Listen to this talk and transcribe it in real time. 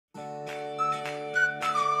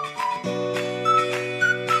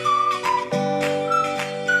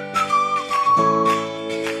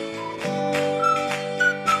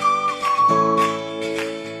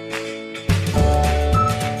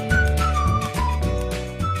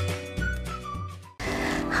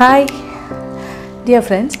Hi dear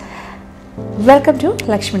friends, welcome to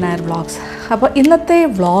Lekshmi Nair'S vlogs. അപ്പോൾ ഇന്നത്തെ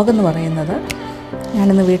vlog എന്ന് പറയുന്നത്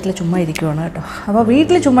ഞാനിന്ന് വീട്ടിൽ ചുമ്മാ ഇരിക്കുകയാണ് കേട്ടോ. അപ്പോൾ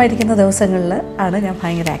വീട്ടിൽ ചുമ്മാ ഇരിക്കുന്ന ദിവസങ്ങളിൽ ആണ് ഞാൻ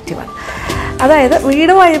ഭയങ്കര ആക്റ്റീവാണ്. അതായത്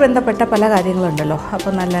വീടുമായി ബന്ധപ്പെട്ട പല കാര്യങ്ങളുണ്ടല്ലോ.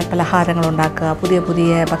 അപ്പോൾ നല്ല പലഹാരങ്ങൾ ഉണ്ടാക്കുക, പുതിയ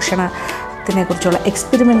പുതിയ ഭക്ഷണത്തിനെക്കുറിച്ചുള്ള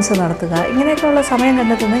എക്സ്പെരിമെൻറ്റ്സ് നടത്തുക, ഇങ്ങനെയൊക്കെയുള്ള സമയം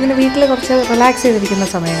കണ്ടെത്തുന്നത് ഇങ്ങനെ വീട്ടിൽ കുറച്ച് റിലാക്സ് ചെയ്തിരിക്കുന്ന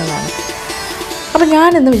സമയങ്ങളാണ്. അപ്പോൾ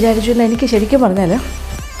ഞാനിന്ന് വിചാരിച്ചില്ല, എനിക്ക് ശരിക്കും പറഞ്ഞാൽ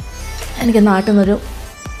എനിക്ക് നാട്ടിൽ നിന്നൊരു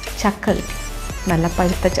ചക്ക കിട്ടി, നല്ല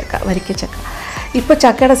പഴുത്ത ചക്ക, വരിക്കച്ചക്ക. ഇപ്പോൾ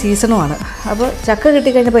ചക്കയുടെ സീസണുമാണ്. അപ്പോൾ ചക്ക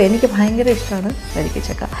കിട്ടിക്കഴിഞ്ഞപ്പോൾ എനിക്ക് ഭയങ്കര ഇഷ്ടമാണ്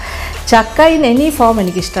വരിക്കച്ചക്ക. ചക്ക ഇൻ എനി ഫോം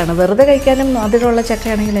എനിക്കിഷ്ടമാണ്. വെറുതെ കഴിക്കാനും അതിലുള്ള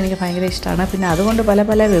ചക്കയാണെങ്കിൽ എനിക്ക് ഭയങ്കര ഇഷ്ടമാണ്. പിന്നെ അതുകൊണ്ട് പല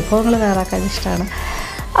പല വിഭവങ്ങൾ തയ്യാറാക്കാൻ ഇഷ്ടമാണ്.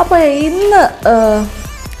 അപ്പോൾ ഇന്ന്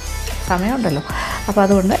സമയമുണ്ടല്ലോ, അപ്പോൾ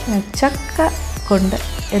അതുകൊണ്ട് ഞാൻ ചക്ക കൊണ്ട്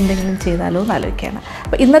എന്തെങ്കിലും ചെയ്താലോ എന്ന് ആലോചിക്കുകയാണ്.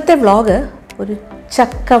 അപ്പോൾ ഇന്നത്തെ വ്ളോഗ് ഒരു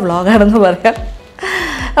ചക്ക വ്ളോഗാണെന്ന് പറയാം.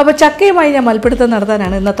 അപ്പോൾ ചക്കയുമായി ഞാൻ മൽപ്പിടുത്തം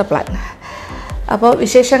നടത്താനാണ് ഇന്നത്തെ പ്ലാൻ. അപ്പോൾ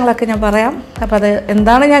വിശേഷങ്ങളൊക്കെ ഞാൻ പറയാം. അപ്പോൾ അത്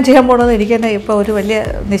എന്താണ് ഞാൻ ചെയ്യാൻ പോകുന്നത് എനിക്ക് തന്നെ ഇപ്പോൾ ഒരു വലിയ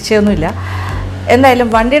നിശ്ചയമൊന്നുമില്ല. എന്തായാലും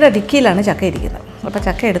വണ്ടിയുടെ ഡിക്കിയിലാണ് ചക്ക ഇരിക്കുന്നത്. അപ്പോൾ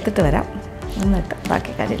ചക്ക എടുത്തിട്ട് വരാം, എന്നിട്ട്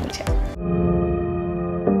ബാക്കി കാര്യങ്ങൾ ചെയ്യാം.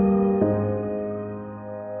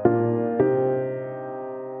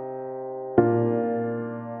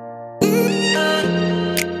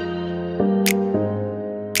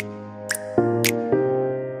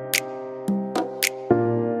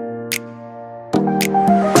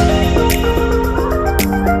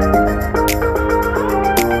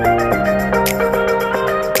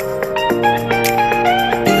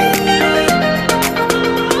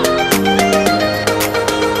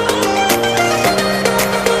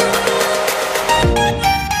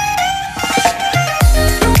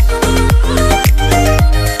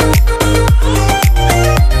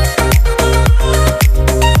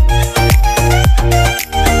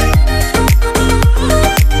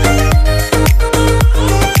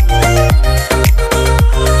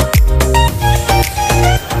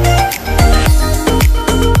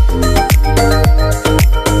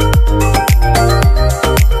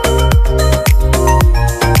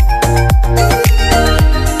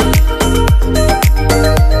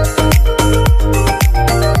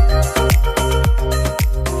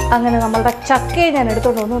 അങ്ങനെ നമ്മളുടെ ചക്കയെ ഞാൻ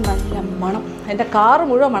എടുത്തുകൊണ്ട് വന്നു. നല്ല മണം, എൻ്റെ കാറ്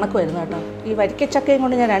മുഴുവൻ മണക്കുമായിരുന്നു കേട്ടോ. ഈ വരിക്കച്ചക്കയും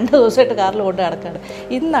കൊണ്ട് ഞാൻ 2 ദിവസമായിട്ട് കാറിൽ കൊണ്ട് നടക്കുകയാണ്.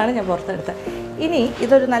 ഇന്നാണ് ഞാൻ പുറത്തെടുത്തത്. ഇനി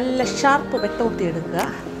ഇതൊരു നല്ല ഷാർപ്പ് വെട്ടൂത്തി എടുക്കുക,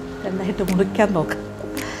 എന്തായിട്ട് മുറിക്കാൻ നോക്കുക.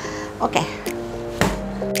 ഓക്കെ,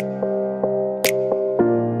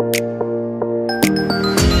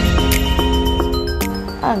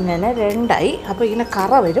 അങ്ങനെ 2ആയി. അപ്പോൾ ഇങ്ങനെ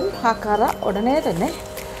കറ വരും. ആ കറ ഉടനെ തന്നെ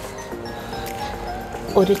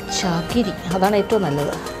ഒരു ചകിരി, അതാണ് ഏറ്റവും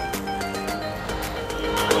നല്ലത്.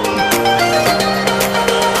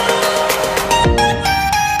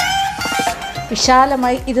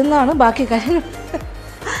 വിശാലമായി ഇരുന്നാണ് ബാക്കി കാര്യങ്ങൾ.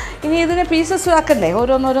 ഇനി ഇതിനെ പീസസ് ആക്കണ്ടേ,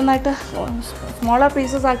 ഓരോന്നോരോന്നായിട്ട് സ്മോളർ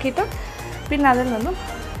പീസസ് ആക്കിയിട്ട് പിന്നെ അതിൽ നിന്നും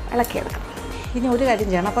ഇളക്കിയെടുക്കണം. ഇനി ഒരു കാര്യം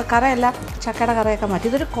ചെയ്യണം. അപ്പോൾ കറയെല്ലാം, ചക്കയുടെ കറയൊക്കെ മാറ്റി.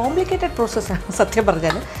 ഇതൊരു കോംപ്ലിക്കേറ്റഡ് പ്രോസസ്സാണ് സത്യം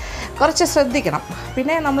പറഞ്ഞാൽ, കുറച്ച് ശ്രദ്ധിക്കണം.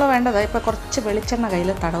 പിന്നെ നമ്മൾ വേണ്ടത് ഇപ്പോൾ കുറച്ച് വെളിച്ചെണ്ണ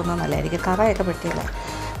കയ്യിൽ തടവുന്നത് നല്ലതായിരിക്കും, കറയൊക്കെ പെട്ടിയില്ല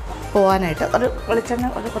പോകാനായിട്ട്. ഒരു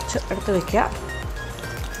വെളിച്ചെണ്ണ കുറച്ച് എടുത്ത് വയ്ക്കുക,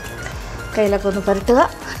 കയ്യിലൊക്കെ ഒന്ന് പുരട്ടുക.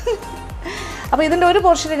 അപ്പോൾ ഇതിൻ്റെ ഒരു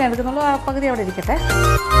പോർഷനെ ഞാൻ എടുക്കുന്നുള്ളൂ, ആ പകുതി അവിടെ ഇരിക്കട്ടെ.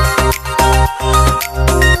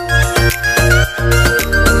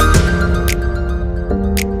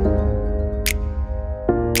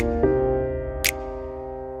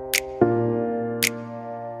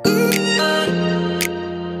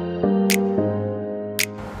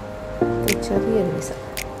 ചെറിയൊരു പീസ്,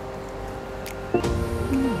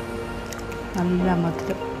 നല്ല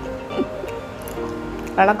മധുരം.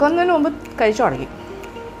 ഇളക്കുന്നതിന് മുമ്പ് കഴിച്ചു തുടങ്ങി.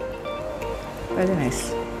 Very nice.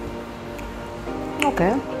 ഓക്കെ,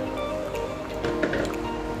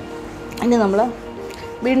 ഇനി നമ്മൾ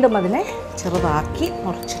വീണ്ടും അതിനെ ചെറുതാക്കി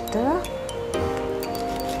മുറിച്ചിട്ട്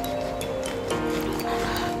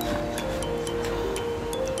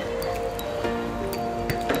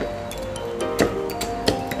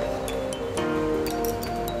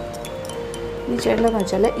ഈ ചെയ്യേണ്ടതെന്ന്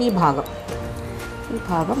വെച്ചാൽ ഈ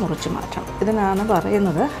ഭാഗം മുറിച്ച് മാറ്റണം. ഇതിനാണ്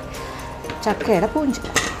പറയുന്നത് ചക്കയുടെ പൂഞ്ച്.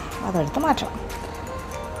 അതെടുത്ത് മാറ്റണം.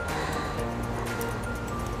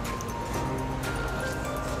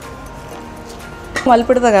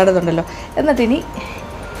 മൽപ്പിടുത്ത കാണുന്നുണ്ടല്ലോ. എന്നിട്ടിനി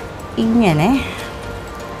ഇങ്ങനെ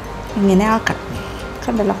ആക്കണം.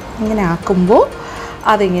 കണ്ടല്ലോ, ഇങ്ങനെ ആക്കുമ്പോൾ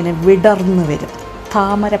അതിങ്ങനെ വിടർന്ന് വരും,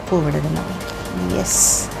 താമരപ്പൂ വിടുന്നത്. യെസ്,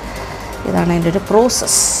 ഇതാണ് അതിൻ്റെ ഒരു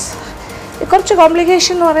പ്രോസസ്സ്. കുറച്ച്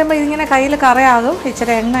കോംപ്ലിക്കേഷൻ എന്ന് പറയുമ്പോൾ ഇതിങ്ങനെ കയ്യിൽ കറയാകും,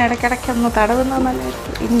 ഇച്ചിരി എണ്ണ ഇടയ്ക്കിടയ്ക്കൊന്ന് തടവുന്നത്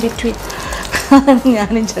നല്ലതായിരിക്കും. ഇൻ ബിറ്റ്വീൻ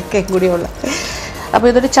ഞാനും ചക്കയും കൂടിയുള്ള. അപ്പോൾ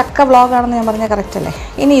ഇതൊരു ചക്ക വ്ളോഗാണെന്ന് ഞാൻ പറഞ്ഞാൽ കറക്റ്റ് അല്ലേ?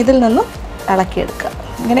 ഇനി ഇതിൽ നിന്നും ഇളക്കിയെടുക്കുക.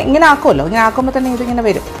 ഇങ്ങനെ ആക്കുമല്ലോ, ഇങ്ങനെ ആക്കുമ്പോൾ തന്നെ ഇതിങ്ങനെ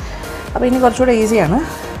വരും. അപ്പോൾ ഇനി കുറച്ചുകൂടെ ഈസിയാണ്.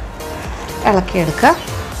 ഇളക്കിയെടുക്കുക,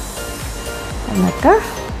 എന്നിട്ട്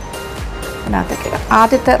ഇതിനകത്തേക്ക് ഇടാം.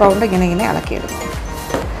 ആദ്യത്തെ റൗണ്ട് ഇങ്ങനെ ഇളക്കിയെടുക്കും.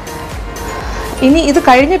 ഇനി ഇത്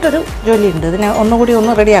കഴിഞ്ഞിട്ടൊരു ജോലിയുണ്ട്, ഇതിനെ ഒന്നുകൂടി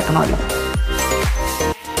ഒന്ന് റെഡിയാക്കണമല്ലോ.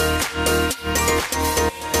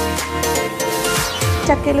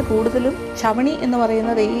 ചക്കയിൽ കൂടുതലും ചവണി എന്ന്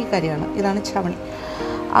പറയുന്നത് ഈ കാര്യമാണ്. ഇതാണ് ചവണി,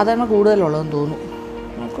 അതാണ് കൂടുതലുള്ളതെന്ന് തോന്നുന്നു.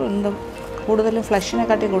 നമുക്ക് എന്തും കൂടുതലും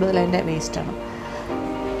ഫ്ലഷിനെക്കാട്ടി കൂടുതൽ അതിൻ്റെ വേസ്റ്റാണ്.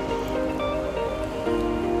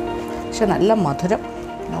 പക്ഷെ നല്ല മധുരം,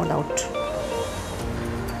 നോ ഡൗട്ട്.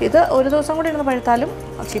 ഇത് ഒരു ദിവസം കൂടി ഇരുന്ന് പഴുത്താലും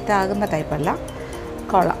ചീത്താകുന്ന ടൈപ്പല്ല.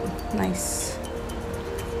 കൊള്ളാം, നൈസ്.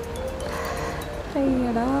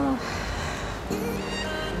 അയ്യടാ,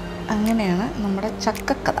 അങ്ങനെയാണ് നമ്മുടെ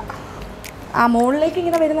ചക്കക്കഥ. ആ മുകളിലേക്ക്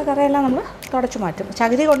ഇങ്ങനെ വരുന്ന കറയെല്ലാം നമ്മൾ തുടച്ചു മാറ്റും.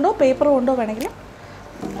 ചകിരി കൊണ്ടോ പേപ്പർ കൊണ്ടോ വേണമെങ്കിൽ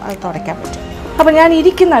അത് തുടയ്ക്കാൻ പറ്റും. അപ്പോൾ ഞാൻ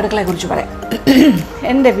ഇരിക്കുന്ന അടുക്കളയെക്കുറിച്ച് പറയാം.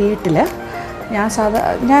 എൻ്റെ വീട്ടിൽ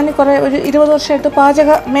ഞാൻ ഒരു 20 വർഷമായിട്ട്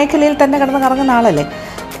പാചക മേഖലയിൽ തന്നെ കിടന്ന് കറങ്ങുന്ന ആളല്ലേ.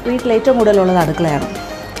 വീട്ടിൽ ഏറ്റവും കൂടുതലുള്ളത് അടുക്കളയാണ്.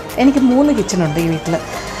 എനിക്ക് 3 കിച്ചണുണ്ട് ഈ വീട്ടിൽ.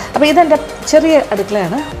 അപ്പോൾ ഇതെൻ്റെ ചെറിയ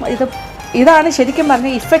അടുക്കളയാണ്. ഇതാണ് ശരിക്കും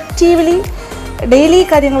പറഞ്ഞാൽ ഇഫക്റ്റീവ്ലി ഡെയിലി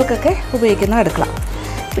കാര്യങ്ങൾക്കൊക്കെ ഉപയോഗിക്കുന്ന അടുക്കള.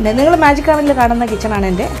 പിന്നെ നിങ്ങൾ മാജിക് കാവനിൽ കാണുന്ന കിച്ചണാണ്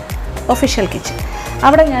എൻ്റെ ഒഫീഷ്യൽ കിച്ചൺ.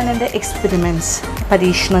 അവിടെ ഞാൻ എൻ്റെ എക്സ്പെരിമെൻറ്റ്സ്,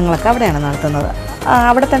 പരീക്ഷണങ്ങളൊക്കെ അവിടെയാണ് നടത്തുന്നത്.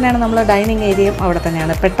 അവിടെ തന്നെയാണ് നമ്മൾ ഡൈനിങ് ഏരിയയും അവിടെ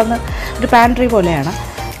തന്നെയാണ്. പെട്ടെന്ന് ഒരു പാൻട്രി പോലെയാണ്.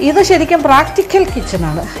 ഇത് ശരിക്കും പ്രാക്ടിക്കൽ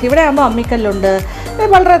കിച്ചണാണ്. ഇവിടെ ആകുമ്പോൾ അമ്മിക്കല്ലുണ്ട്,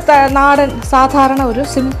 വളരെ നാടൻ സാധാരണ ഒരു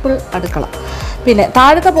സിമ്പിൾ അടുക്കള. പിന്നെ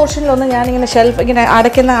താഴത്തെ പോർഷനിലൊന്നും ഞാനിങ്ങനെ ഷെൽഫ് ഇങ്ങനെ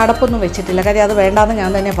അടയ്ക്കുന്ന അടപ്പൊന്നും വെച്ചിട്ടില്ല. കാര്യം അത് വേണ്ടാന്ന് ഞാൻ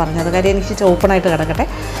തന്നെ പറഞ്ഞത്. കാര്യം എനിക്ക് ഓപ്പണായിട്ട് കിടക്കട്ടെ.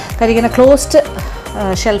 കാര്യം ഇങ്ങനെ ക്ലോസ്ഡ്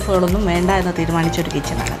ഷെൽഫുകളൊന്നും വേണ്ട എന്ന് തീരുമാനിച്ചൊരു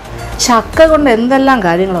കിച്ചണാണ്. ചക്ക കൊണ്ട് എന്തെല്ലാം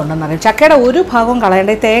കാര്യങ്ങളുണ്ടെന്നറിയാം. ചക്കയുടെ ഒരു ഭാഗവും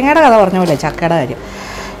കളയേണ്ട. ഈ തേങ്ങയുടെ കഥ പറഞ്ഞ പോലെ ചക്കയുടെ കാര്യം.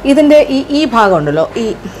 ഇതിൻ്റെ ഈ ഭാഗം ഉണ്ടല്ലോ, ഈ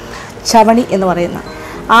ചവണി എന്ന് പറയുന്ന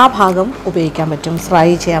ആ ഭാഗം ഉപയോഗിക്കാൻ പറ്റും, ഫ്രൈ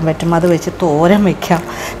ചെയ്യാൻ പറ്റും. അത് വെച്ച് തോരൻ വയ്ക്കാം.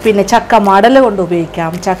 പിന്നെ ചക്ക മടൽ കൊണ്ട്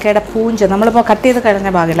ഉപയോഗിക്കാം. ചക്കയുടെ പൂഞ്ച് നമ്മളിപ്പോൾ കട്ട് ചെയ്ത് കഴിഞ്ഞ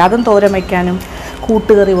ഭാഗമില്ല, അതും തോരൻ വയ്ക്കാനും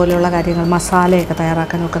കൂട്ടുകറി പോലെയുള്ള കാര്യങ്ങൾ മസാലയൊക്കെ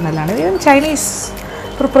തയ്യാറാക്കാനും ഒക്കെ നല്ലതാണ്. ഈവൻ ചൈനീസ്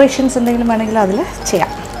പ്രിപ്പറേഷൻസ് എന്തെങ്കിലും വേണമെങ്കിൽ അതിൽ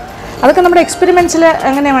ചെയ്യാം. അതൊക്കെ നമ്മുടെ എക്സ്പെരിമെൻറ്റ്സിൽ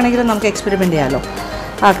എങ്ങനെ വേണമെങ്കിലും നമുക്ക് എക്സ്പെരിമെൻ്റ് ചെയ്യാമല്ലോ.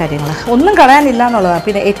 ആ കാര്യങ്ങൾ ഒന്നും കളയാനില്ല എന്നുള്ളതാണ്.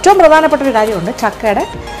 പിന്നെ ഏറ്റവും പ്രധാനപ്പെട്ടൊരു കാര്യമുണ്ട്, ചക്കയുടെ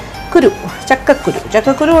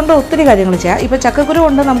ചക്കക്കുരു കൊണ്ട് ഒത്തിരി കാര്യങ്ങൾ ചെയ്യാം. ഇപ്പോൾ ചക്കക്കുരു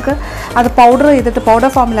കൊണ്ട് നമുക്ക് അത് പൗഡർ ചെയ്തിട്ട് പൗഡർ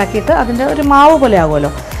ഫോമിലാക്കിയിട്ട് അതിൻ്റെ ഒരു മാവ് പോലെ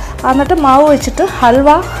ആകുമല്ലോ. എന്നിട്ട് മാവ് വെച്ചിട്ട് ഹൽവ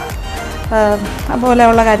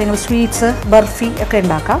പോലെയുള്ള കാര്യങ്ങൾ, സ്വീറ്റ്സ്, ബർഫി ഒക്കെ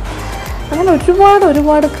ഉണ്ടാക്കാം. അങ്ങനെ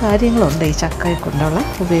ഒരുപാട് കാര്യങ്ങളുണ്ട് ഈ ചക്കയെ കൊണ്ടുള്ള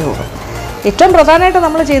ഉപയോഗം. ഏറ്റവും പ്രധാനമായിട്ട്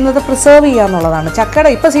നമ്മൾ ചെയ്യുന്നത് പ്രിസർവ് ചെയ്യുക എന്നുള്ളതാണ്.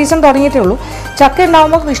 ചക്കയുടെ ഇപ്പോൾ സീസൺ തുടങ്ങിയിട്ടേ ഉള്ളൂ. ചക്ക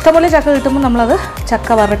ഉണ്ടാകുമ്പോൾ ഇഷ്ടംപോലെ ചക്ക കിട്ടുമ്പോൾ നമ്മളത്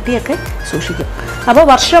ചക്ക വരട്ടിയൊക്കെ സൂക്ഷിക്കും. അപ്പോൾ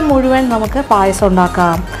വർഷം മുഴുവൻ നമുക്ക് പായസം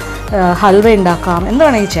ഉണ്ടാക്കാം, ഹൽവ ഉണ്ടാക്കാം, എന്ത്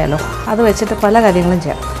വേണമെങ്കിൽ ചെയ്യാമല്ലോ. അത് വെച്ചിട്ട് പല കാര്യങ്ങളും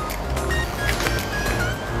ചെയ്യാം.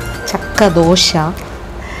 ചക്ക ദോശ,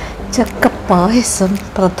 ചക്ക പായസം,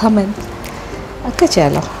 പ്രഥമൻ ഒക്കെ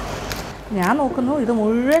ചെയ്യാമല്ലോ. ഞാൻ നോക്കുന്നു ഇത്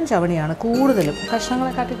മുഴുവൻ ചവണിയാണ്. കൂടുതലും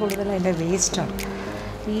കഷ്ണങ്ങളെക്കാട്ടി കൂടുതൽ അതിൻ്റെ വേസ്റ്റാണ്.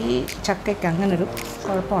 ഈ ചക്കയ്ക്ക് അങ്ങനൊരു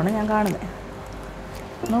കുഴപ്പമാണ് ഞാൻ കാണുന്നത്.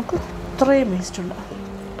 നോക്കൂ, ഇത്രയും വേസ്റ്റുണ്ട്.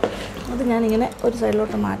 അത് ഞാനിങ്ങനെ ഒരു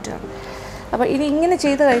സൈഡിലോട്ട് മാറ്റുകയാണ്. അപ്പോൾ ഇനി ഇങ്ങനെ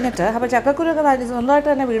ചെയ്ത് കഴിഞ്ഞിട്ട് അപ്പോൾ ചക്കക്കുരുവൊക്കെ സ്വന്തമായിട്ട്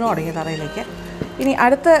തന്നെ വീണു തുടങ്ങി തറയിലേക്ക്. ഇനി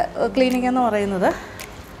അടുത്ത ക്ലീനിങ് എന്ന് പറയുന്നത്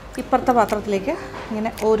ഇപ്പുറത്തെ പാത്രത്തിലേക്ക്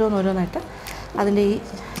ഇങ്ങനെ ഓരോന്നോരോന്നായിട്ട് അതിൻ്റെ ഈ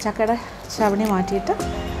ചക്കയുടെ ചവണി മാറ്റിയിട്ട്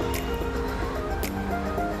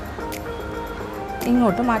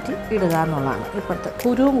ഇങ്ങോട്ട് മാറ്റി ഇടുക എന്നുള്ളതാണ്. ഇപ്പുറത്ത്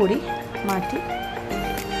കുരുവും കൂടി മാറ്റി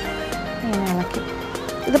ഇങ്ങനെ ഇളക്കി.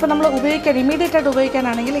 ഇതിപ്പോൾ നമ്മൾ ഇമ്മീഡിയറ്റ് ആയിട്ട്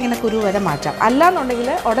ഉപയോഗിക്കാനാണെങ്കിൽ ഇങ്ങനെ കുരു വരെ മാറ്റാം. അല്ലാന്നുണ്ടെങ്കിൽ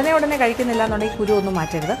ഉടനെ കഴിക്കുന്നില്ല എന്നുണ്ടെങ്കിൽ കുരു ഒന്നും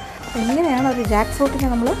മാറ്റരുത്. ഇങ്ങനെയാണ് ഒരു ജാക്ക് ഫ്രൂട്ടിനെ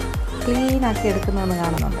നമ്മൾ ക്ലീനാക്കി എടുക്കുന്നതെന്ന്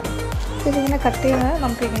കാണുന്നുണ്ട്. ഇതിങ്ങനെ കട്ട് ചെയ്യുന്നത്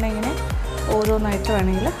നമുക്കിങ്ങനെ ഓരോന്നായിട്ട്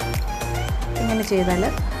വേണമെങ്കിൽ ഇങ്ങനെ ചെയ്താൽ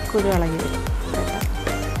കുരു ഇളകി വരും.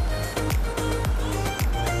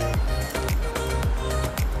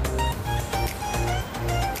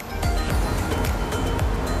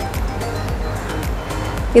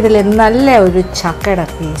 ഇതിൽ നല്ല ഒരു ചക്കയുടെ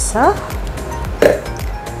പീസ്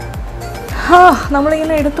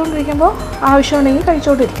നമ്മളിങ്ങനെ എടുത്തുകൊണ്ടിരിക്കുമ്പോൾ ആവശ്യമുണ്ടെങ്കിൽ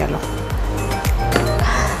കഴിച്ചുകൊണ്ടിരിക്കാമല്ലോ.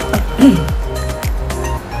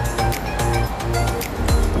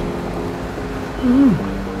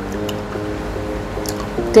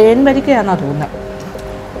 തേൻ വരിക്കയാണെന്നാണ് തോന്നുന്നത്.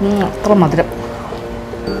 അത്ര മധുരം.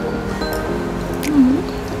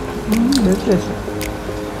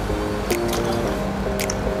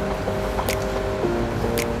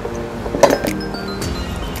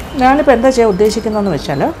 ഞാനിപ്പോൾ എന്താ ചെയ്യാൻ ഉദ്ദേശിക്കുന്നതെന്ന്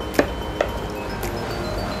വെച്ചാൽ,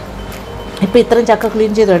 ഇപ്പോൾ ഇത്രയും ചക്ക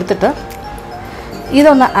ക്ലീൻ ചെയ്ത് എടുത്തിട്ട്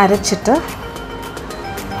ഇതൊന്ന് അരച്ചിട്ട്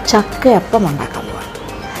ചക്കയപ്പം ഉണ്ടാക്കാൻ പോവാം.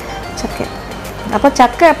 അപ്പോൾ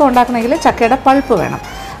ചക്കയപ്പം ഉണ്ടാക്കണമെങ്കിൽ ചക്കയുടെ പൾപ്പ് വേണം.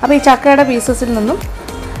 അപ്പോൾ ഈ ചക്കയുടെ പീസസിൽ നിന്നും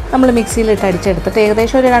നമ്മൾ മിക്സിയിലിട്ട് അടിച്ചെടുത്തിട്ട്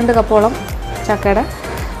ഏകദേശം ഒരു 2 കപ്പോളം ചക്കയുടെ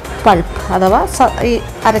പൾപ്പ് അഥവാ ഈ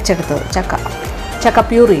അരച്ചെടുത്തത് ചക്ക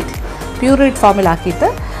പ്യൂരീഡ് ഫോമിലാക്കിയിട്ട്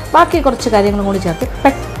ബാക്കി കുറച്ച് കാര്യങ്ങളും കൂടി ചേർത്ത്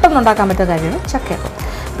പെട്ടെന്ന് ഉണ്ടാക്കാൻ പറ്റുന്ന കാര്യമാണ് ചക്കയപ്പം.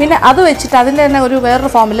 പിന്നെ അത് വെച്ചിട്ട് അതിൻ്റെ തന്നെ വേറൊരു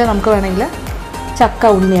ഫോമിൽ നമുക്ക് വേണമെങ്കിൽ ചക്ക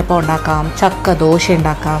ഉണ്ണിയപ്പം ഉണ്ടാക്കാം, ചക്ക ദോശ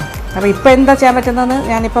ഉണ്ടാക്കാം. അപ്പോൾ ഇപ്പോൾ എന്താ ചെയ്യാൻ പറ്റുന്നതെന്ന്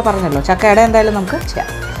ഞാനിപ്പോൾ പറഞ്ഞല്ലോ. ചക്കയുടെ എന്തായാലും നമുക്ക് ചെയ്യാം.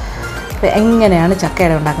 അപ്പോൾ എങ്ങനെയാണ്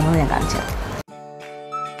ചക്കയുടെ ഉണ്ടാക്കുന്നത് ഞാൻ കാണിച്ചു തരാം.